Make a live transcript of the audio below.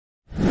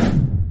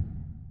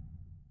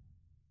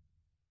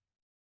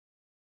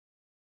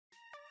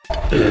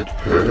It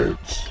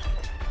hurts.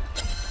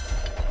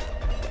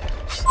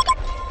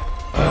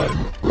 I'm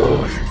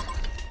going.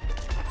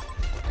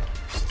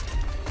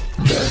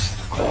 Death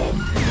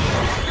comes.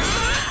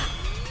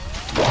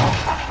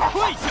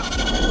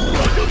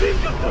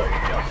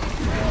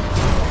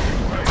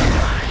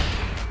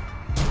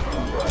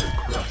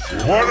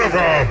 One of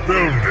our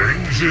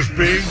buildings is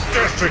being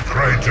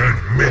desecrated,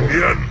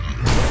 minion.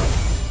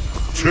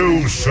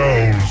 2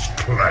 souls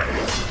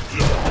claimed.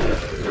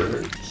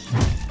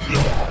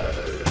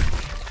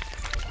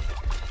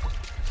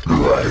 Do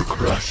I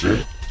crush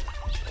it?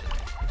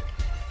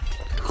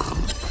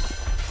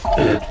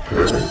 It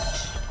hurts.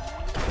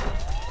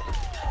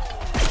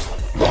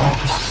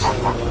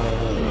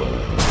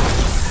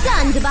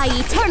 Stunned by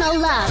eternal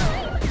love.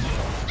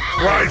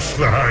 Thrice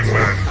the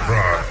hangman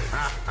cries.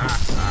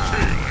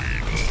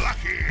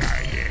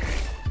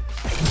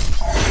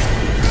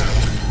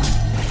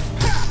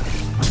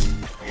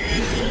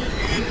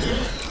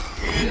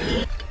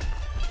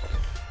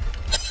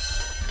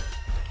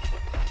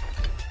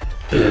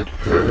 It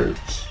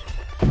hurts.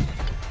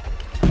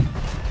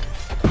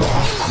 Do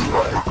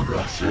I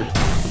crush it?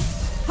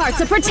 Hearts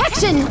of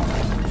protection.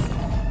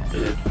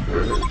 It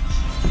hurts.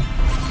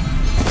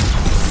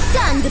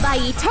 Stunned by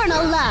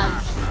eternal love.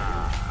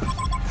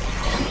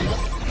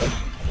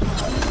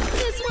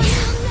 This one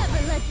will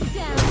never let you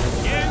down.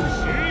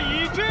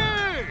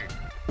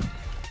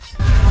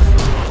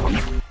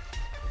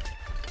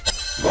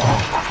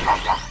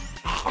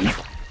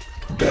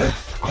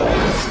 Death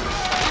calls.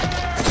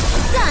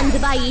 Stunned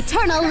by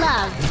eternal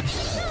love.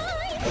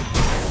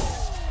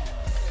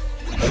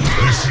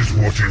 This is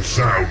what it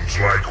sounds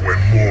like when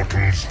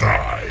mortals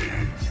die.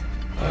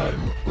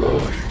 I'm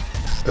going,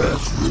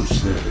 as you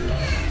say.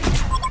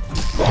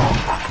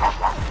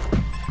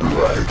 Do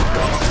I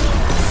crush it?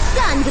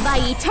 Stunned by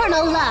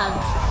eternal love.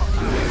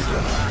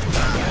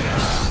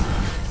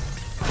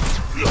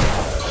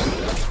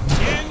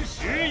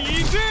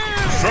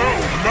 So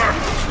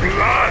much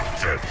blood!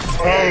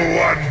 A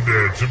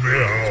wonder to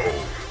behold.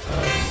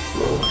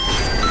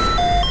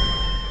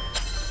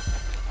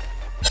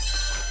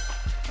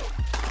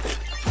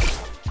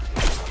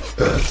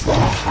 As you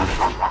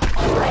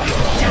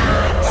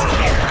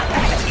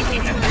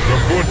The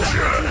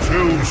butcher,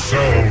 2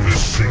 souls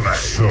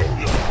slain.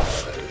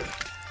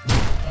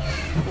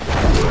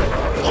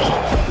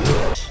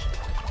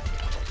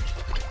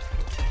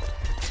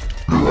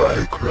 Do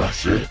I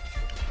crush it?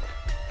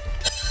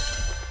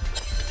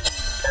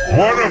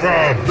 One of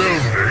our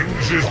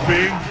buildings is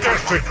being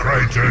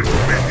desecrated,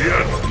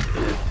 minion.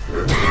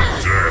 The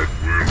dead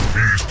will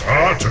feast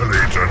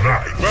heartily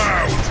tonight.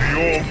 Bow to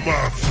your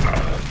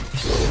master.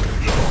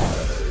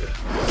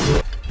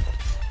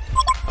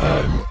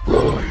 I'm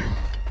going.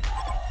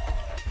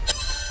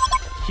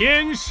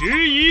 天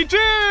时一阵。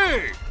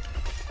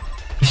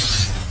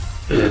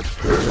 It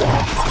hurts.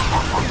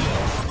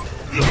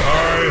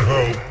 I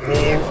hope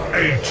all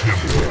 8 of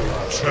you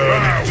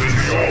turn into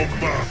your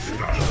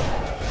master.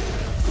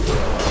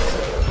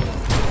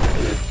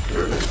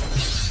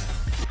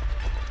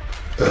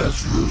 As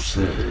you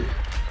say.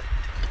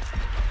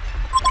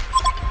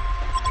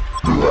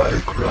 Do I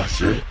crush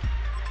it?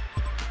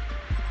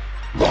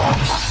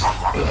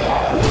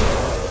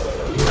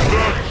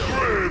 The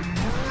Grim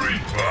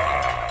Reaper.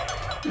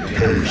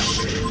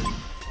 Haste.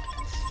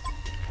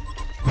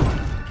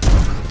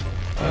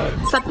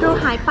 ศัตรู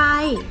หายไป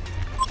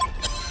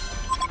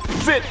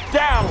Sit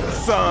down,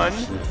 son.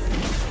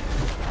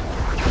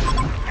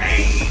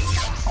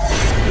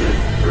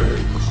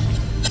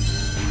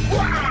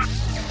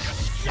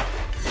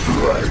 Do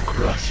I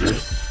crush it?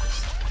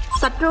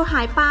 ศัตรูห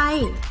ายไป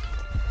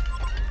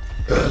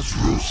As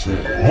you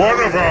say. One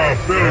of our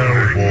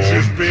buildings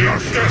is being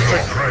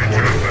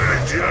desecrated,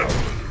 minion.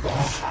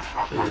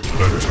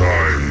 The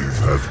tithe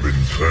has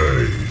been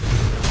paid.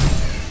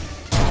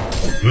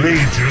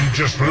 Legion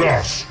just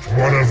lost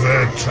one of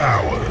their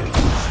towers.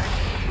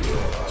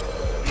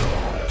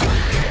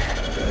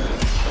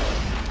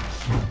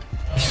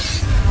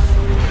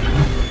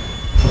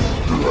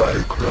 Do I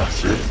crush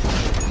it?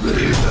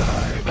 They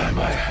die by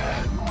my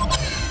hand.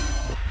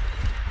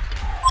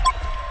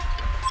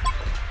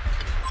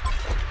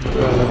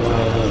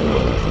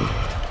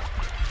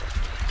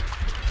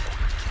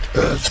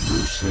 As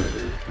you say.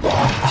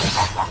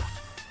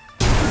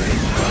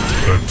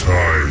 The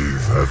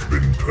tithe has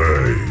been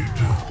paid.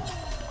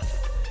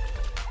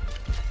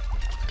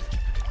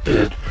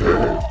 It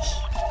hurts.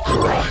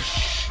 Crush.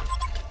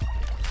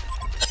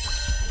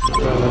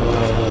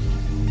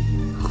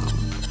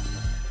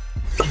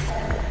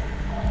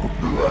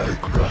 Do I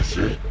crush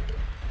it?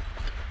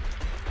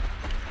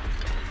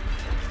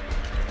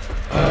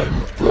 I'm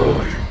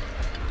going.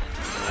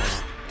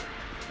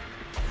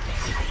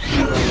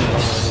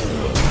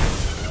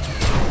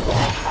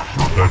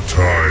 The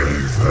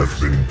tithe has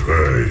been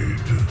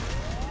paid.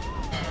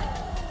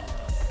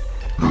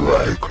 Do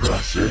I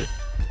crush it?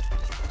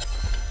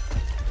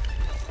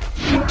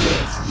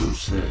 As you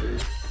say.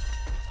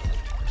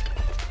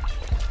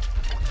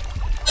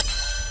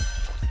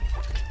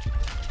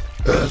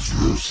 As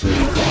you say.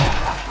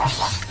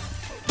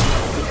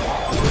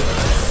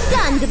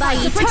 Stunned by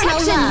eternal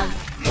love.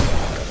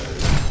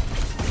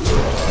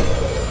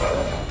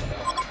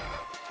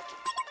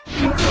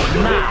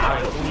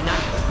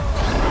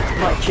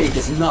 My cake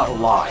is not a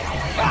lie.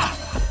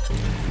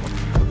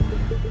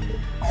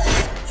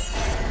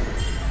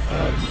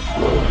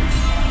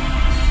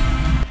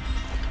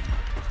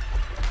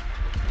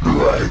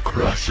 Do I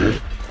crush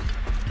it?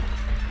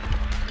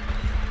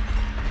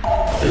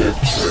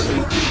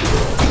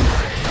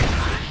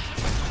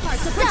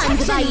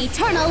 Stunned by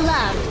eternal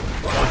love.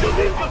 Do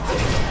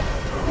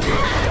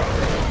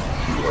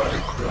I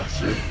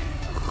crush it?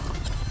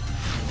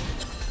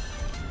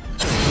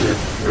 It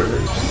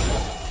hurts.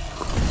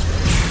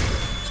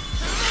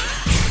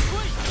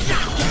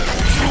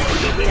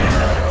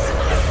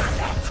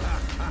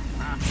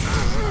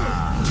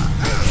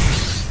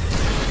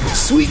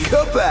 Sweet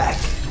cutback.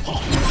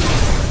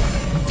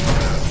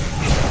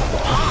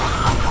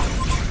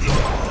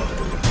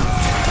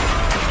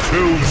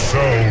 Two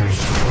souls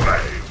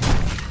play.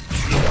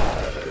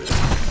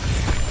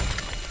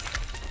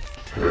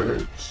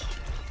 Hurts.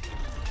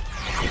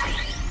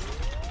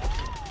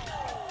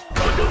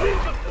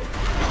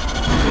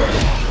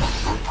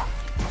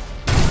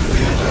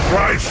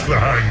 Thrice the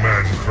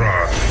hangman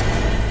cries.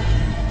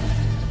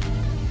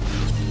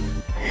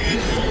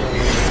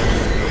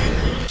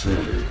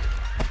 Silly.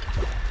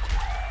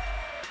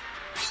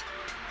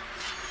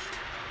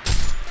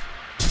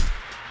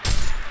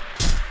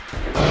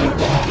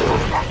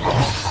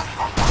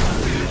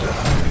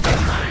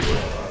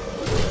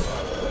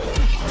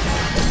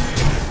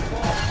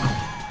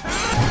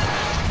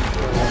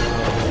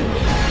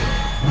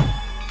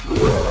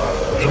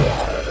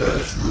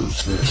 As you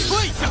say.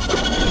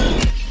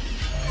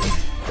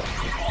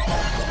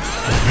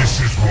 This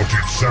is what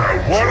it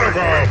sounds like. One of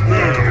our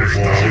mortals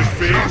is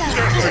being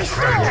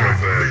desecrated.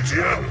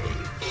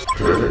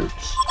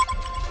 Hurts.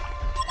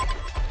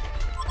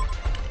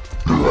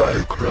 Do I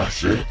crush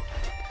it?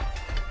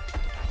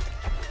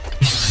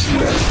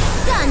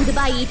 Stunned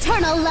by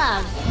eternal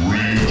love.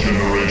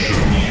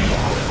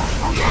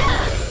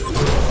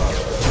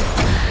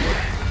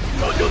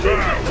 Bow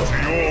to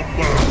your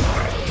master.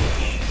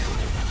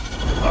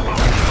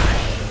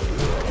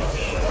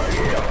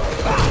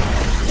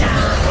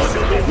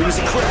 There's a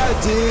crowd,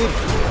 dude.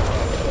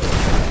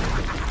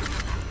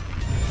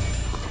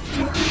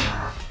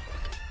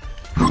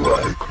 Do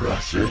I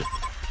crush it?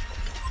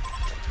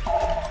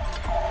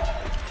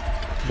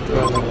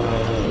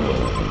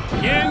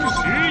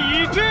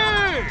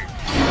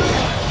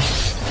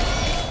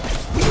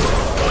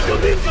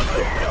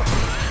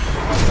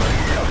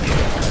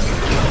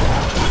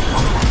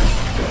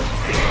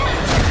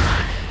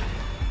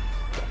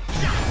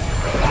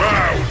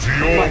 Bow to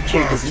your My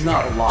cake master. is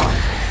not a lie.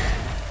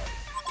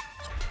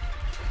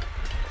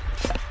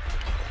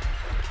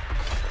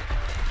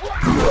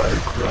 Do I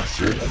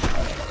crush it?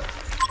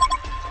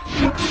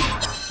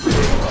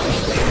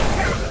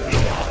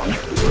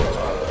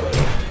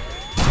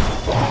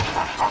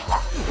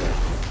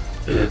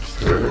 It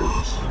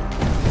hurts.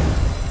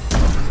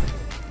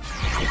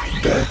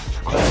 Death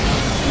comes.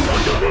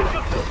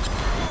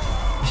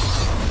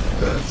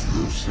 As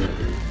you say.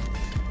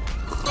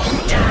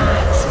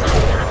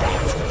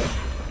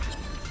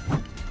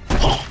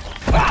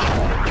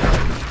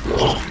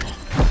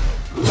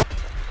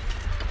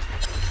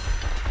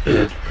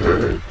 It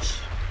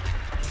hurts.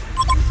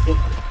 Do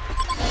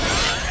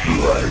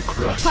I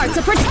crush Parts it?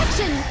 of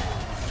protection.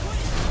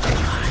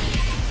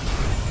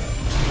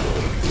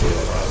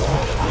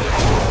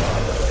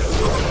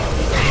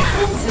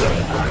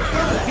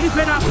 Keep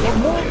it up for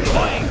more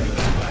points.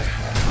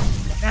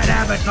 That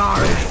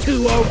avatar is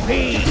too OP.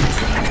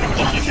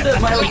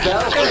 My own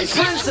battle. Hey,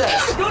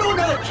 princess, go to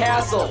another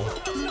castle.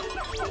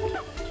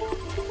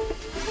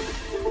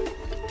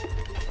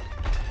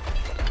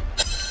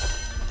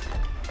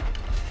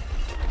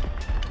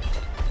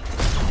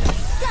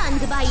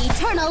 Stunned by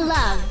eternal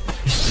love.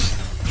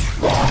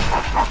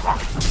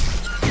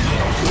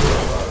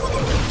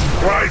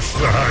 Thrice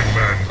the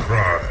hangman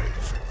cries.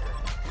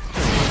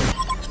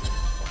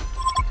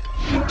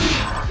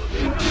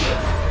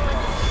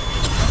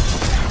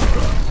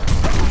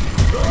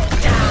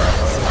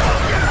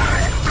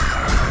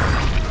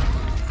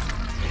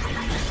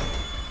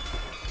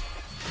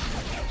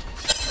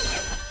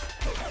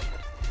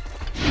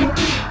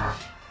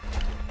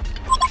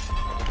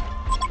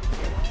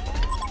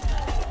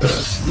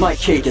 My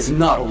cake is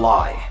not a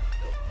lie.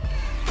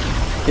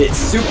 It's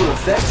super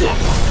effective.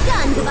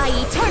 Stunned by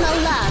eternal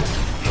love.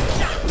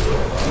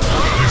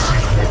 This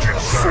is what it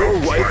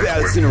sounds 4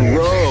 wipeouts in a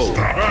row.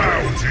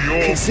 Bow to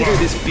your Consider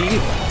this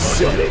beef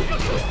silly.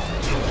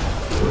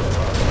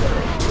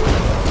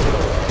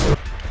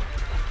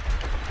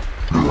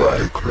 Do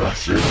I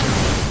crush it?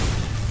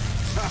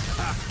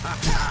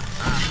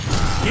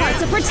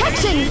 Parts of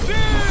protection.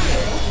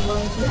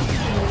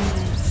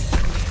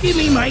 Give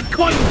me my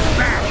coin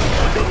back.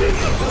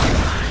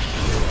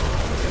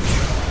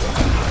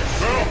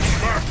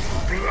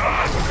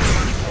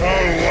 Oh,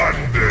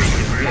 wonders.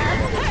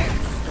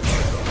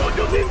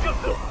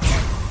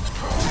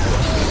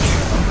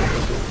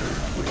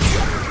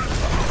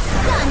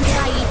 Stunned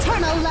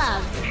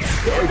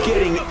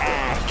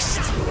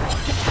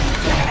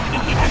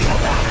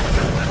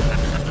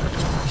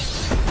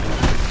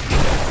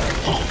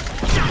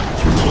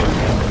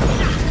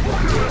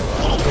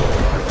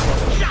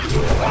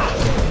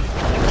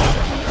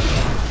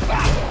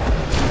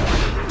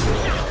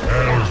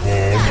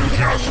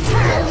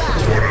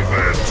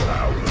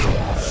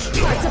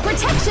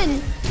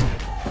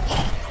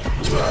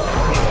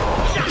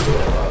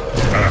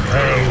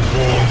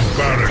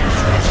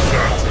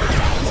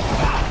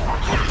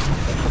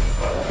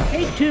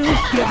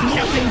Get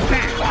nothing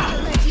back.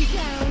 Let you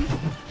down.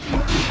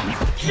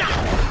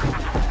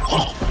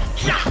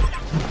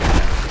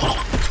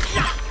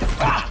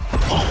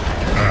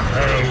 A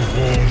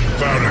hell-born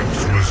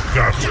barracks was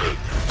gutted.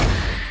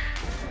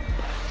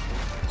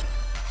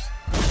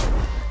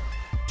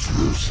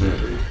 You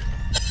say.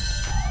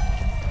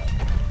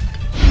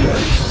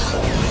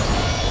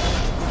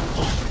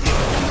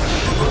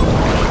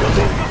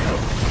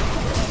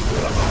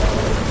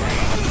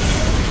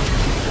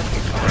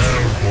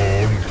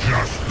 Hellborn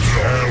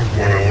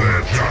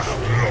just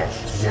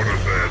lost one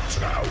of their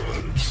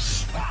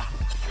towers.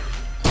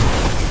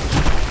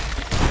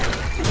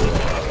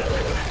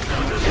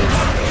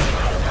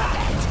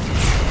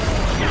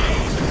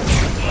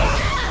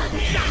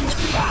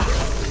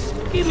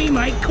 Give me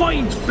my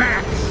coins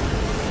back.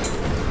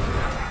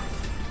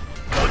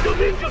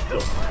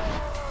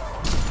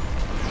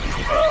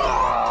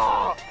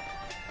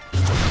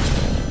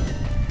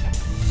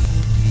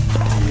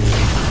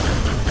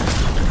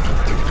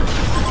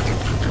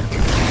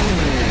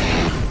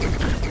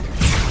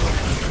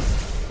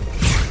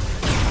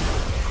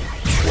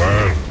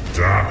 Well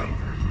done.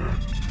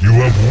 You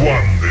have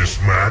won this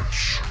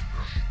match.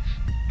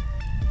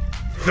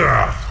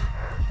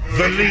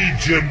 The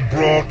Legion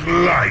brought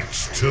light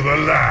to the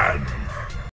land.